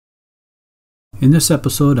In this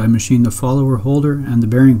episode I machined the follower holder and the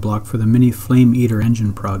bearing block for the mini Flame Eater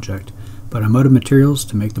engine project, but I'm out of materials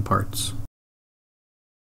to make the parts.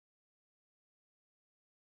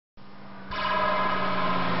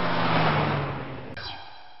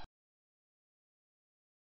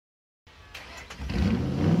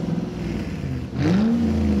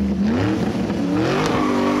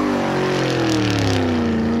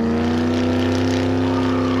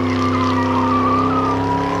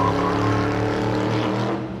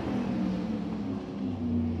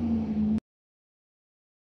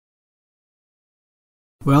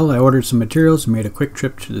 Well, I ordered some materials and made a quick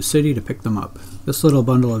trip to the city to pick them up. This little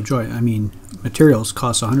bundle of materials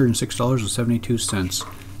costs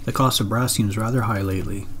 $106.72. The cost of brass seems rather high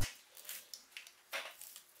lately.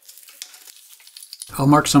 I'll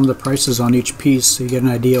mark some of the prices on each piece so you get an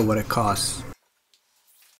idea what it costs.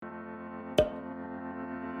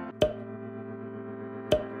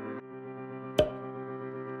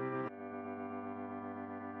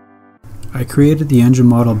 I created the engine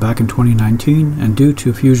model back in 2019, and due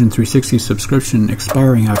to Fusion 360 subscription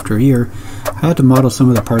expiring after a year, I had to model some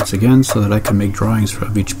of the parts again so that I could make drawings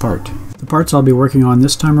of each part. The parts I'll be working on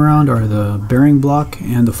this time around are the bearing block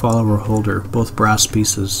and the follower holder, both brass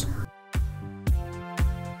pieces.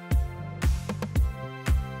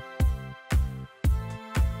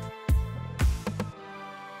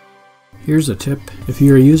 Here's a tip: if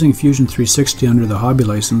you are using Fusion 360 under the hobby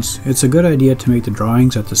license, it's a good idea to make the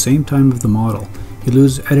drawings at the same time of the model. You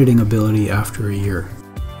lose editing ability after a year.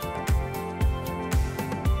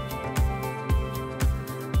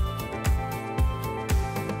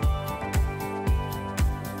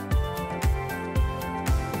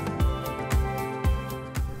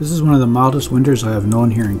 This is one of the mildest winters I have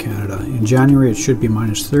known here in Canada. In January it should be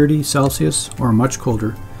minus 30 Celsius or much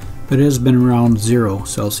colder, but it has been around 0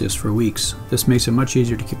 Celsius for weeks. This makes it much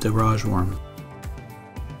easier to keep the garage warm.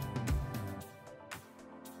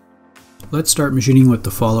 Let's start machining with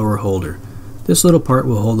the follower holder. This little part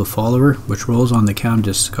will hold the follower, which rolls on the cam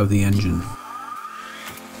disc of the engine.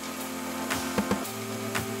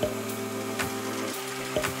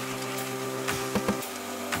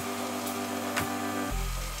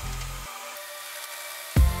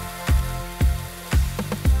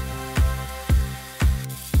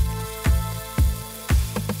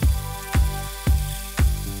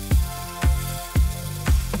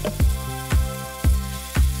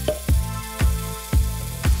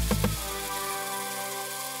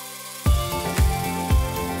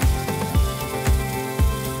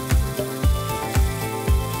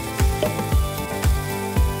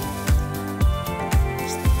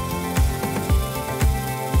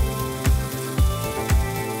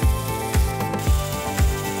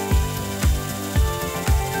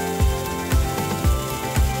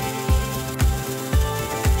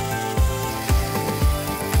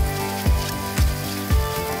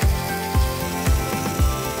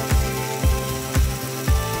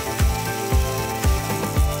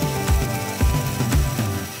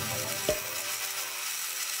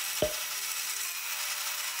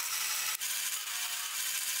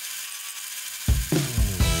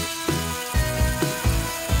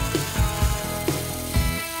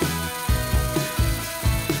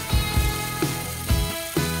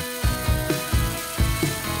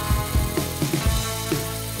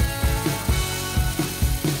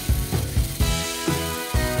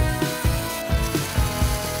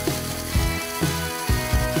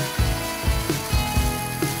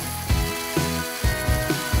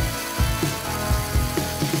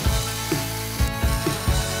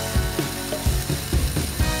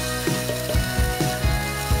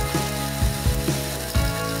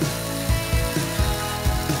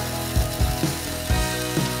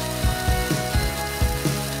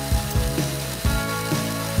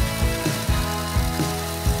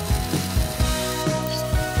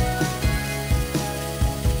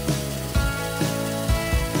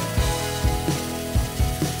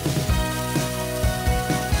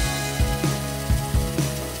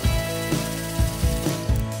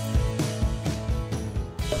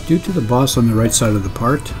 Due to the boss on the right side of the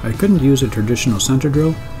part, I couldn't use a traditional center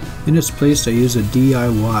drill. In its place I used a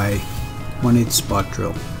DIY 1/8 spot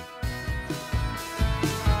drill.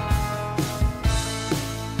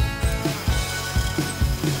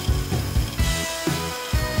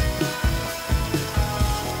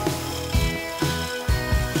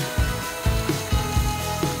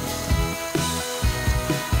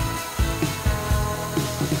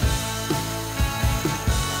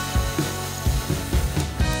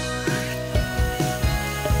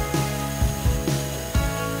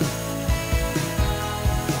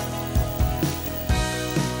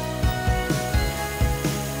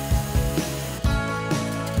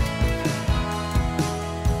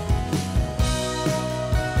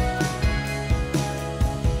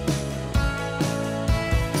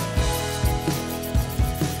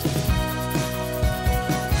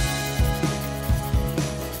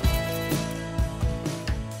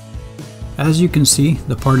 As you can see,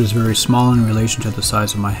 the part is very small in relation to the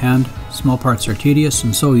size of my hand. Small parts are tedious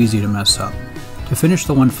and so easy to mess up. To finish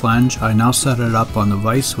the one flange, I now set it up on the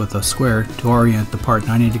vise with a square to orient the part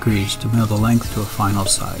 90 degrees to mill the length to a final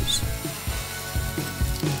size.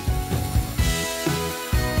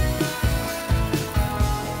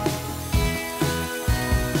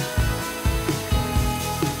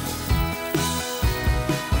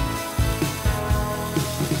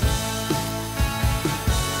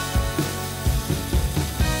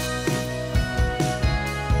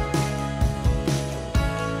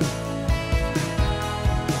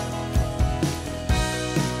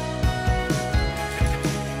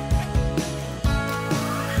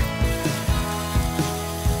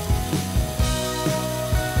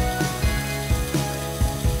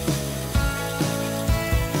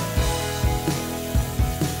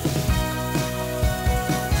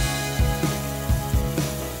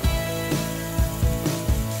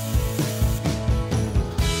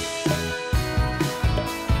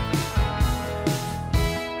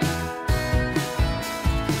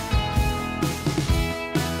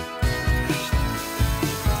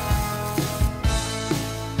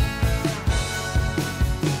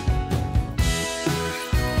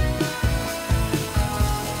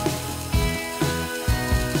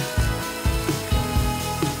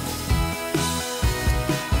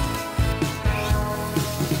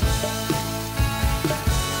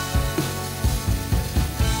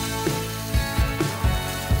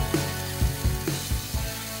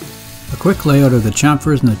 A quick layout of the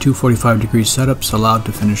chamfers and the two 45-degree setups allowed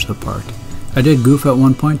to finish the part. I did goof at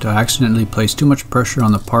one point. I accidentally placed too much pressure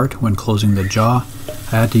on the part when closing the jaw.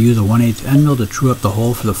 I had to use a 1/8 end mill to true up the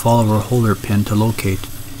hole for the follower holder pin to locate.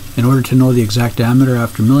 In order to know the exact diameter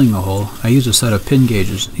after milling the hole, I used a set of pin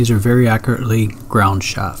gauges. These are very accurately ground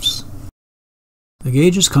shafts. The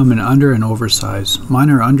gauges come in under and oversize.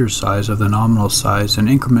 Mine are undersize of the nominal size and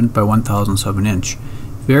increment by 1/1000 of an inch.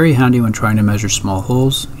 Very handy when trying to measure small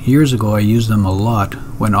holes. Years ago I used them a lot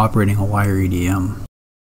when operating a wire EDM.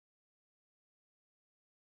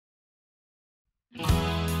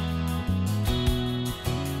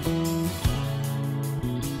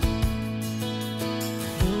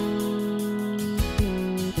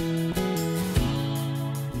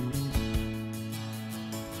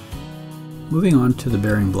 Moving on to the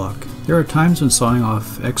bearing block. There are times when sawing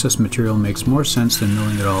off excess material makes more sense than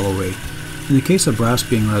milling it all away. In the case of brass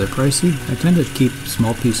being rather pricey, I tend to keep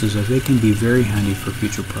small pieces as they can be very handy for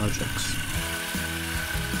future projects.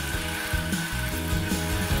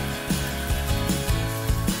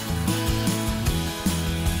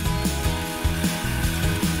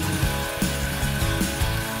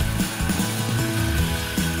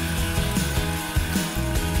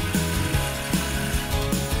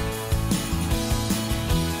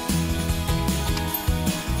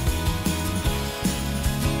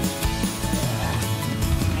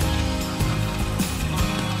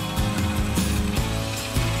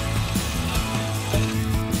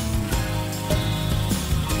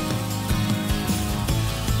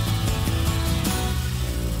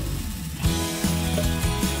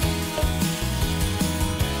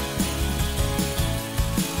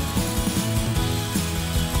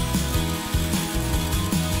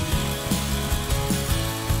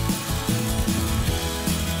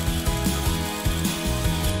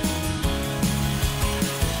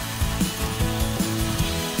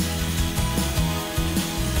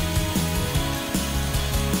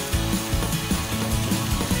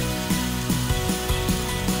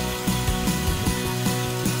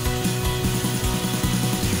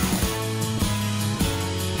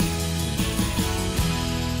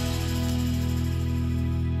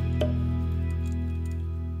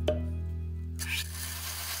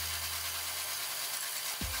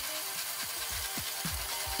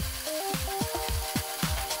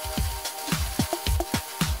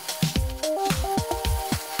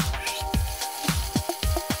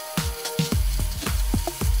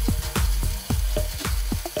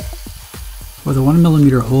 With a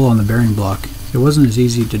 1mm hole on the bearing block, it wasn't as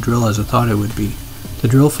easy to drill as I thought it would be. The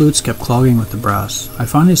drill flutes kept clogging with the brass. I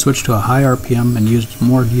finally switched to a high RPM and used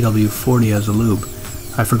more DW40 as a lube.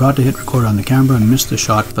 I forgot to hit record on the camera and missed the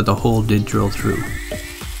shot, but the hole did drill through.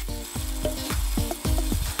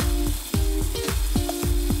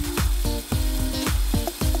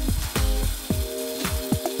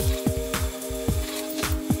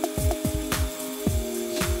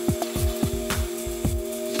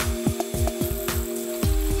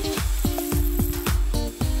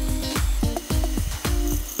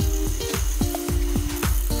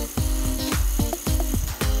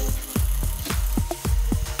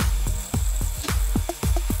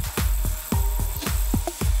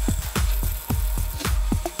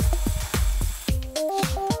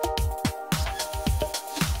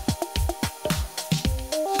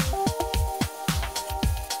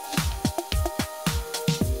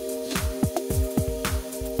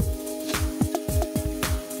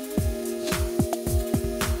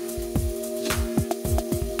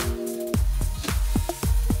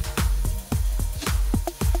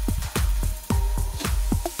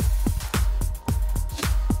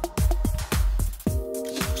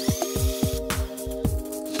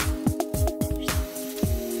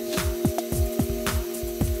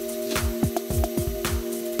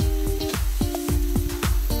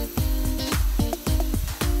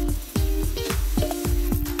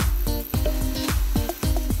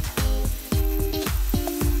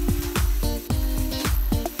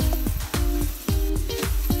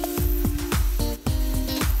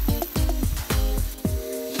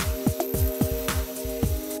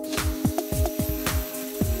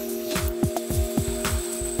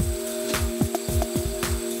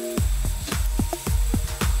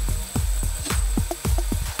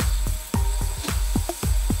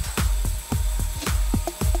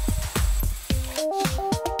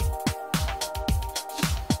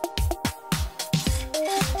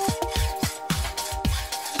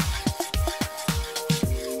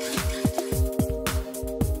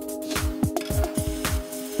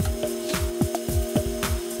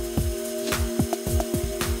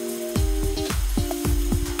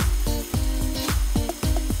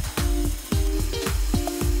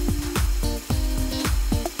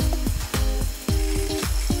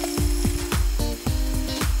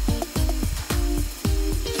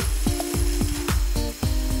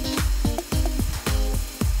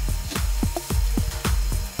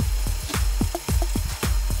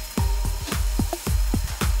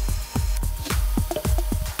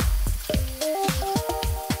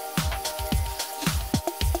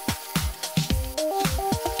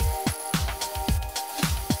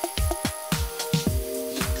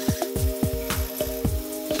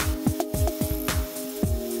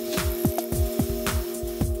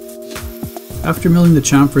 After milling the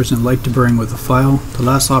chamfers and light deburring with a file, the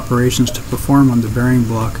last operations to perform on the bearing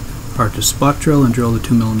block are to spot drill and drill the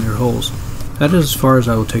 2mm holes. That is as far as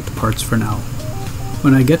I will take the parts for now.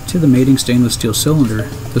 When I get to the mating stainless steel cylinder,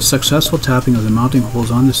 the successful tapping of the mounting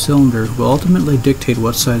holes on the cylinder will ultimately dictate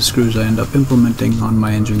what size screws I end up implementing on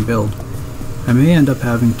my engine build. I may end up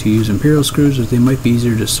having to use imperial screws as they might be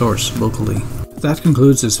easier to source locally. That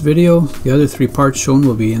concludes this video. The other 3 parts shown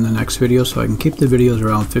will be in the next video, so I can keep the videos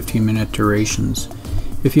around 15-minute durations.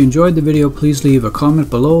 If you enjoyed the video, please leave a comment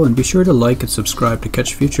below and be sure to like and subscribe to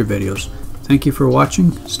catch future videos. Thank you for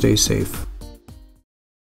watching. Stay safe.